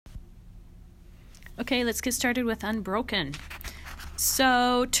Okay, let's get started with Unbroken.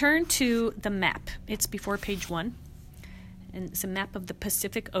 So turn to the map. It's before page 1. And it's a map of the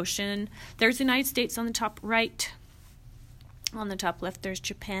Pacific Ocean. There's the United States on the top right. On the top left, there's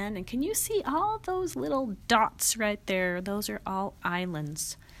Japan. And can you see all those little dots right there? Those are all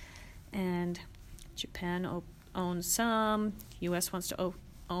islands. And Japan owns some. U.S. wants to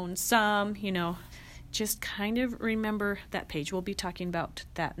own some, Just kind of remember that page. We'll be talking about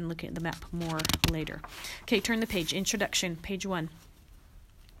that and looking at the map more later. Okay, turn the page. Introduction, page 1.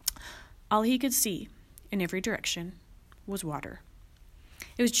 All he could see in every direction was water.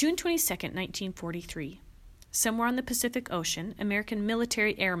 It was June 22nd, 1943. Somewhere on the Pacific Ocean, American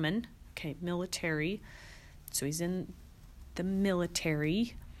military airmen, military, so he's in the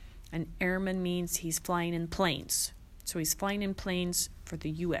military. An airman means he's flying in planes. So he's flying in planes for the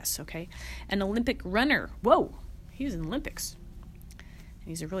U.S., okay? An Olympic runner. Whoa, he was in the Olympics. And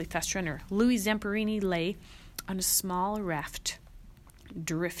he's a really fast runner. Louis Zamperini lay on a small raft,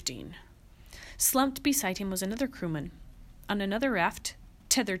 drifting. Slumped beside him was another crewman. On another raft,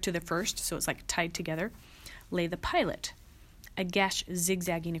 tethered to the first, so it's like tied together, lay the pilot, a gash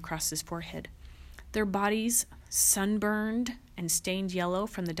zigzagging across his forehead. Their bodies sunburned and stained yellow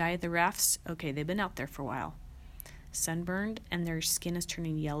from the dye of the rafts. Okay, they've been out there for a while. Sunburned, and their skin is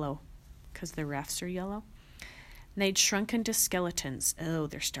turning yellow because the rafts are yellow. And they'd shrunken to skeletons. Oh,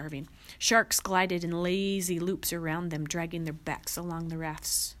 they're starving. Sharks glided in lazy loops around them, dragging their backs along the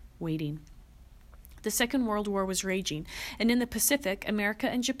rafts, waiting. The Second World War was raging, and in the Pacific, America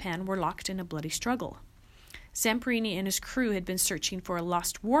and Japan were locked in a bloody struggle. Zamperini and his crew had been searching for a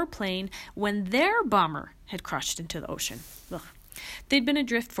lost warplane when their bomber had crashed into the ocean. Ugh. They'd been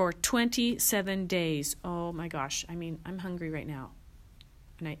adrift for 27 days. Oh my gosh, I'm hungry right now.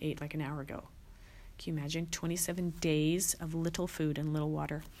 And I ate like an hour ago. Can you imagine? 27 days of little food and little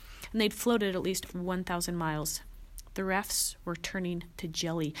water. And they'd floated at least 1,000 miles. The rafts were turning to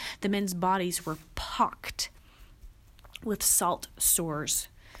jelly. The men's bodies were pocked with salt sores.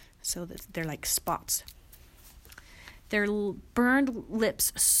 So that they're like spots. Their burned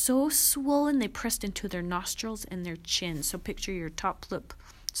lips so swollen they pressed into their nostrils and their chin. So picture your top lip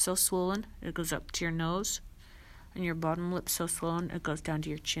so swollen it goes up to your nose, and your bottom lip so swollen it goes down to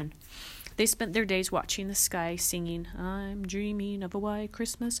your chin. They spent their days watching the sky, singing, "I'm dreaming of a white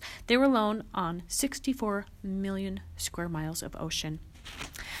Christmas." They were alone on 64 million square miles of ocean.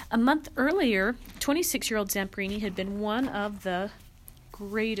 A month earlier, 26-year-old Zamperini had been one of the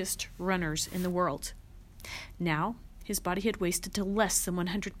greatest runners in the world. Now, his body had wasted to less than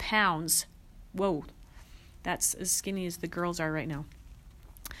 100 pounds. Whoa, that's as skinny as the girls are right now.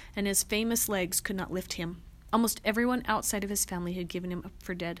 And his famous legs could not lift him. Almost everyone outside of his family had given him up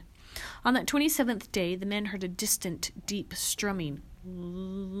for dead. On that 27th day, the men heard a distant, deep strumming.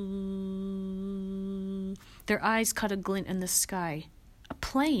 Their eyes caught a glint in the sky. A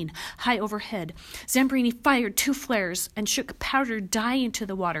plane, high overhead. Zamperini fired 2 flares and shook powdered dye into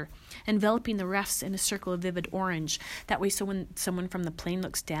the water, enveloping the rafts in a circle of vivid orange. That way, so when someone from the plane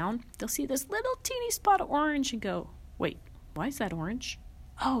looks down, they'll see this little teeny spot of orange and go, "Wait, why is that orange?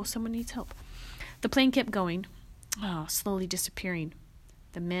 Oh, someone needs help." The plane kept going, slowly disappearing.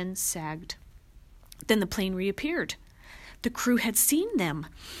 The men sagged. Then the plane reappeared. The crew had seen them.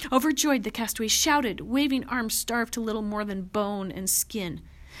 Overjoyed, the castaways shouted, waving arms starved to little more than bone and skin.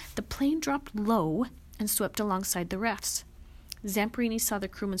 The plane dropped low and swept alongside the rafts. Zamperini saw the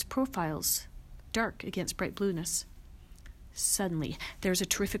crewmen's profiles, dark against bright blueness. Suddenly, there was a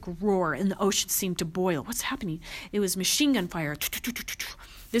terrific roar, and the ocean seemed to boil. What's happening? It was machine gun fire.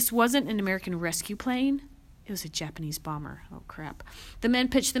 This wasn't an American rescue plane. It was a Japanese bomber. Oh, crap. The men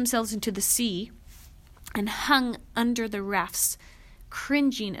pitched themselves into the sea and hung under the rafts,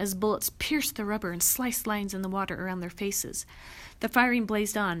 cringing as bullets pierced the rubber and sliced lines in the water around their faces. The firing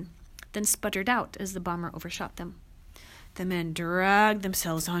blazed on, then sputtered out as the bomber overshot them. The men dragged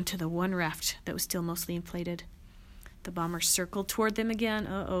themselves onto the one raft that was still mostly inflated. The bomber circled toward them again.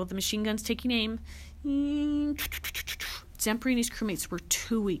 The machine gun's taking aim. Zamperini's crewmates were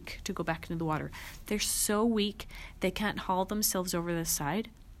too weak to go back into the water. They're so weak they can't haul themselves over the side,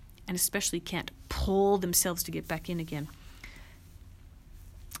 and especially can't pull themselves to get back in again.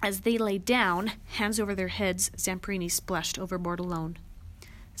 As they lay down, hands over their heads, Zamperini splashed overboard alone.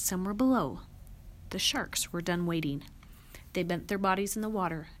 Somewhere below, the sharks were done waiting. They bent their bodies in the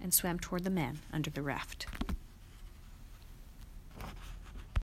water and swam toward the man under the raft.